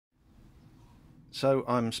So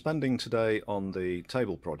I'm spending today on the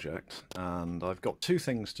table project and I've got two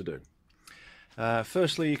things to do.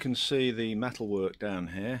 Firstly, you can see the metalwork down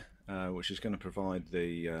here, which is going to provide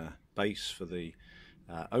the base for the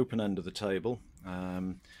open end of the table.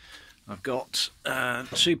 I've got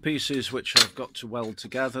two pieces which I've got to weld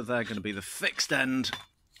together. They're going to be the fixed end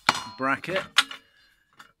bracket,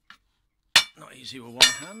 not easy with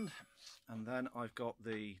one hand, and then I've got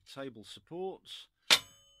the table supports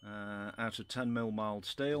out of 10mm mild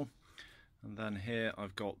steel, and then here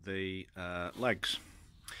I've got the legs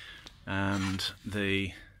and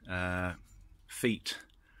the feet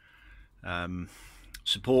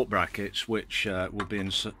support brackets, which will be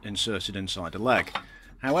inserted inside a leg.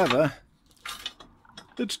 However,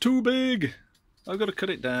 it's too big. I've got to cut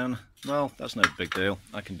it down. Well, that's no big deal.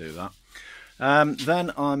 I can do that.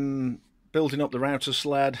 Then I'm building up the router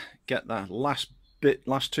sled, get that last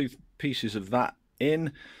two pieces of that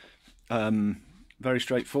in. Very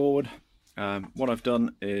straightforward. What I've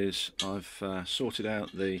done is I've sorted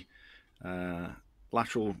out the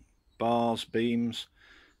lateral bars, beams,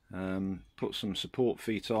 put some support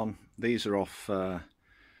feet on. These are off a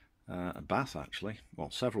bath, actually,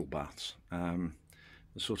 well, several baths.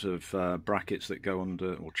 The sort of brackets that go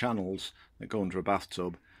under, or channels that go under a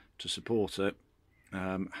bathtub to support it,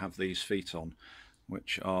 have these feet on,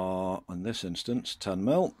 which are, in this instance,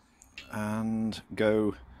 10mm, and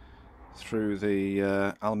go through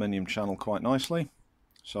the aluminium channel quite nicely,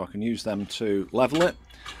 so I can use them to level it.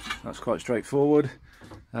 That's quite straightforward.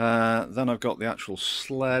 Then I've got the actual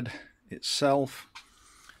sled itself,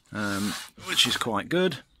 which is quite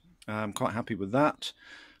good. I'm quite happy with that,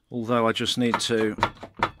 although I just need to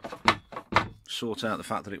sort out the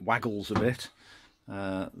fact that it waggles a bit.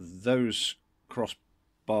 Those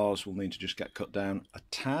crossbars will need to just get cut down a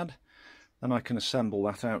tad. Then I can assemble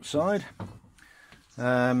that outside.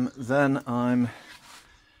 Then I'm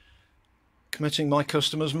committing my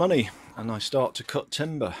customers' money and I start to cut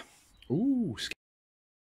timber. Ooh,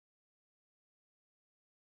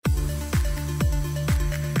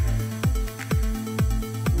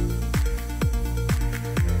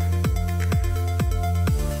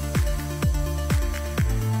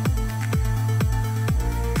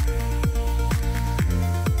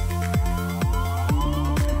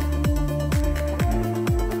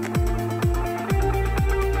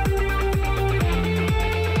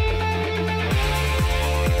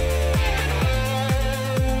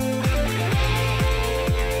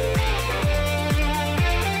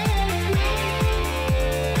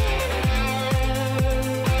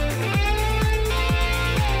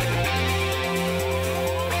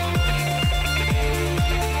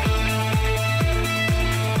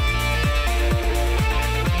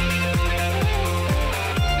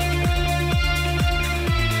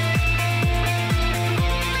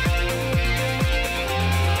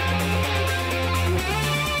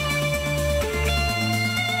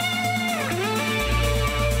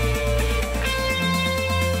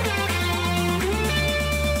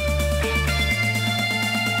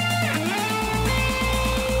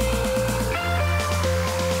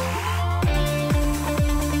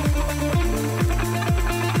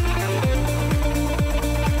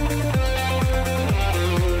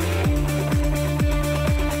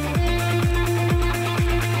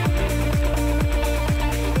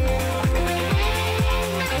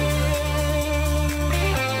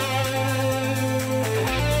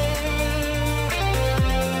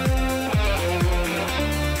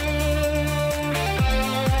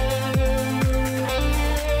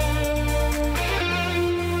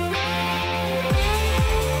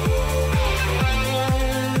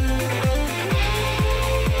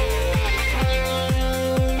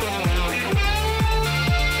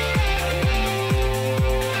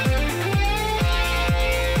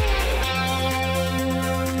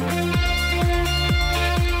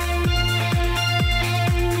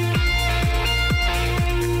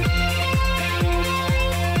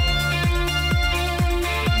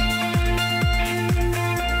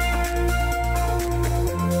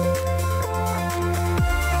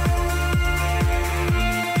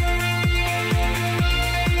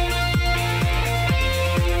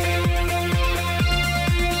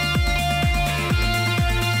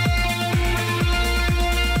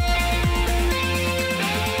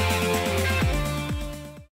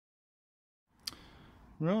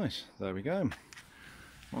 right, there we go.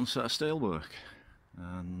 One set of steelwork,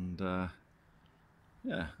 and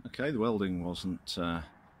yeah, okay, the welding wasn't,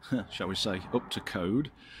 shall we say, up to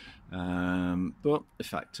code, but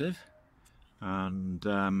effective, and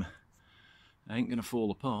ain't gonna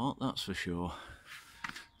fall apart, that's for sure.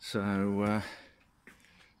 So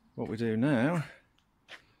what we do now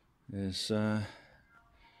is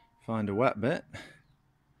find a wet bit,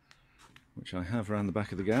 which I have around the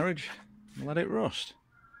back of the garage, and let it rust.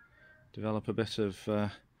 Develop a bit of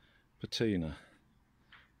patina.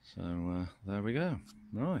 So there we go.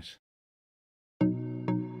 Right.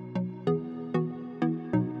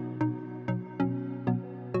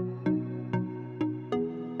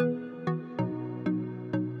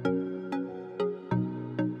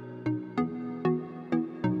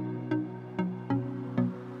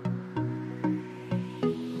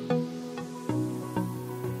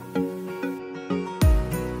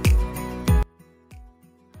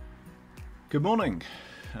 Good morning,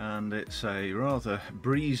 and it's a rather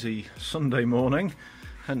breezy Sunday morning,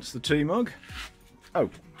 hence the tea mug. Oh,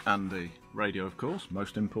 and the radio, of course,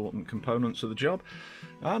 most important components of the job.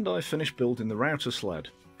 And I finished building the router sled.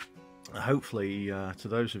 Hopefully, to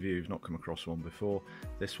those of you who've not come across one before,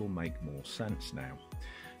 this will make more sense now.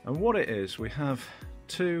 And what it is, we have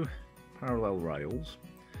two parallel rails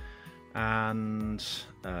and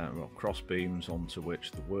well, cross beams onto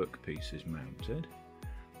which the workpiece is mounted,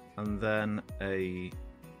 and then a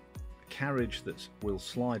carriage that will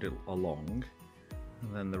slide along,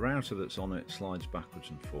 and then the router that's on it slides backwards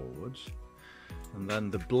and forwards, and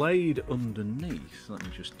then the blade underneath, let me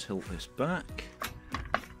just tilt this back,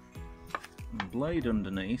 the blade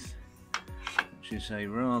underneath, which is a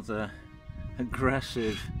rather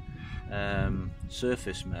aggressive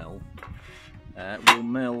surface mill, will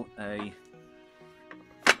mill a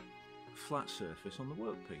flat surface on the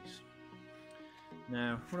workpiece.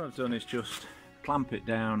 Now, what I've done is just clamp it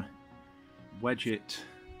down, wedge it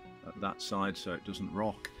at that side so it doesn't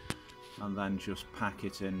rock, and then just pack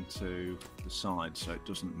it into the side so it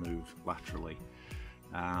doesn't move laterally.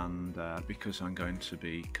 And because I'm going to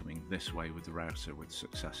be coming this way with the router with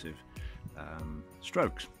successive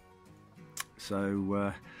strokes.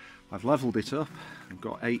 So I've levelled it up. I've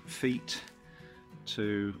got 8 feet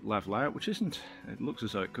to level out, which isn't, it looks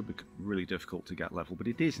as though it could be really difficult to get level, but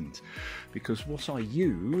it isn't, because what I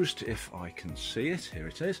used, if I can see it, here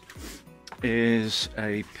it is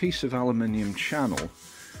a piece of aluminium channel.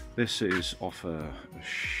 This is off a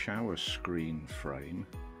shower screen frame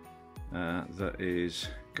that is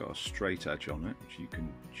got a straight edge on it, which you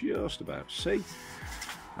can just about see,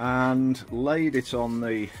 and laid it on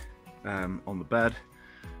the bed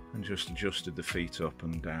and just adjusted the feet up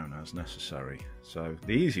and down as necessary. So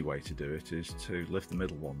the easy way to do it is to lift the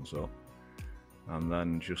middle ones up and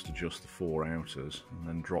then just adjust the 4 outers and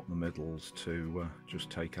then drop the middles to just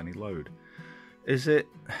take any load. Is it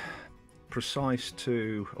precise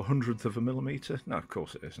to 1/100 of a millimetre? No, of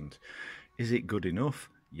course it isn't. Is it good enough?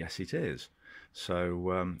 Yes, it is.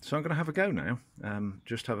 So I'm going to have a go now.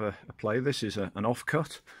 Just have a play. This is an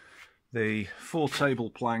offcut. The 4 table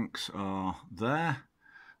planks are there,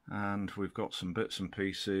 and we've got some bits and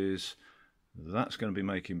pieces. That's going to be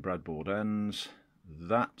making breadboard ends.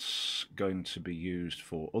 That's going to be used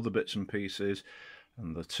for other bits and pieces,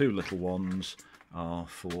 and the 2 little ones are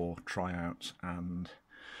for tryouts and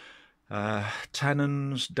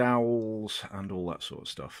tenons, dowels, and all that sort of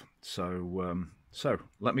stuff. So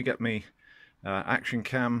let me get me action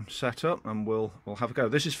cam set up, and we'll have a go.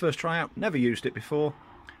 This is first tryout. Never used it before.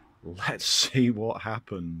 Let's see what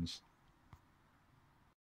happens.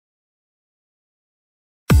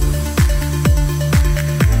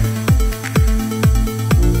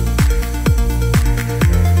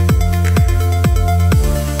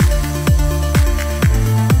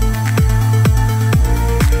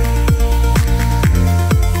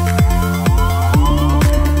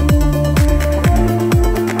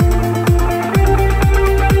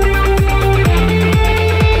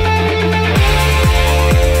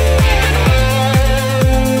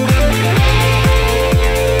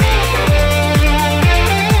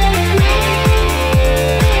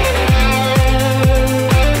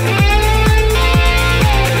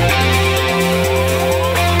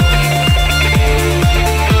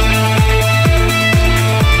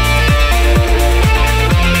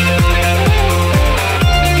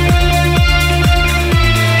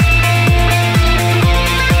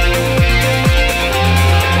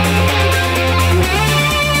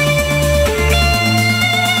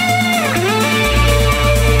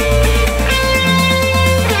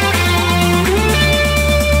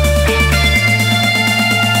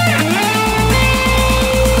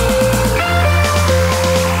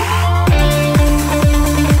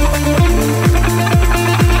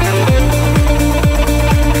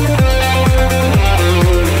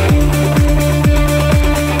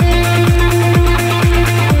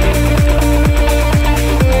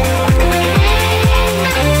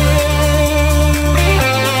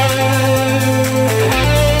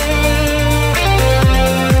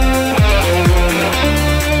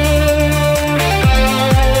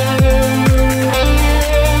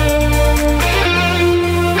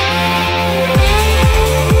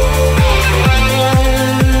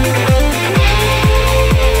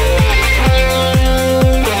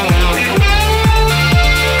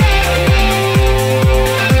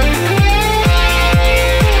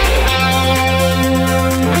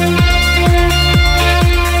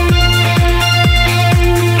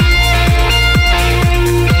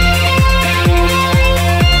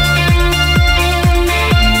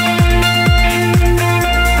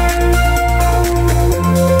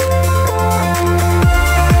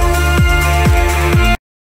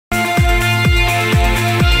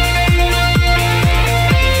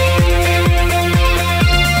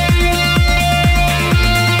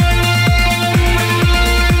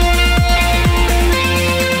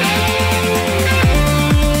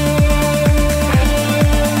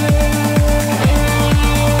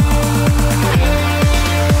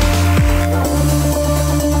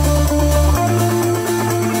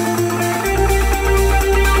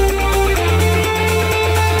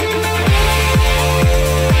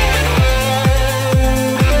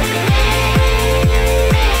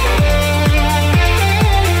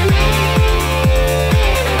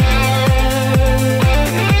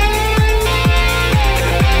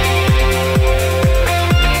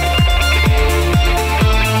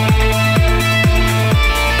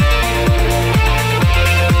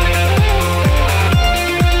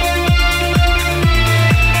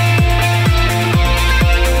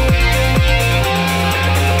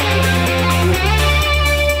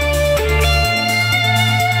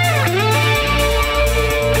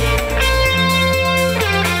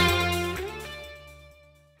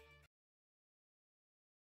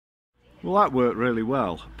 Well, that worked really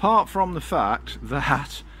well, apart from the fact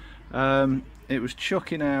that it was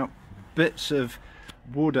chucking out bits of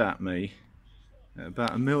wood at me at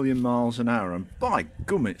about 1,000,000 miles an hour, and by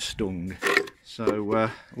gum it stung. So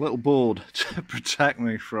a little board to protect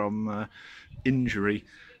me from injury,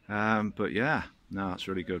 but yeah, no, that's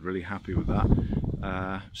really good, really happy with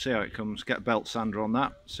that. See how it comes, get a belt sander on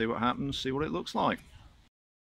that, see what happens, see what it looks like.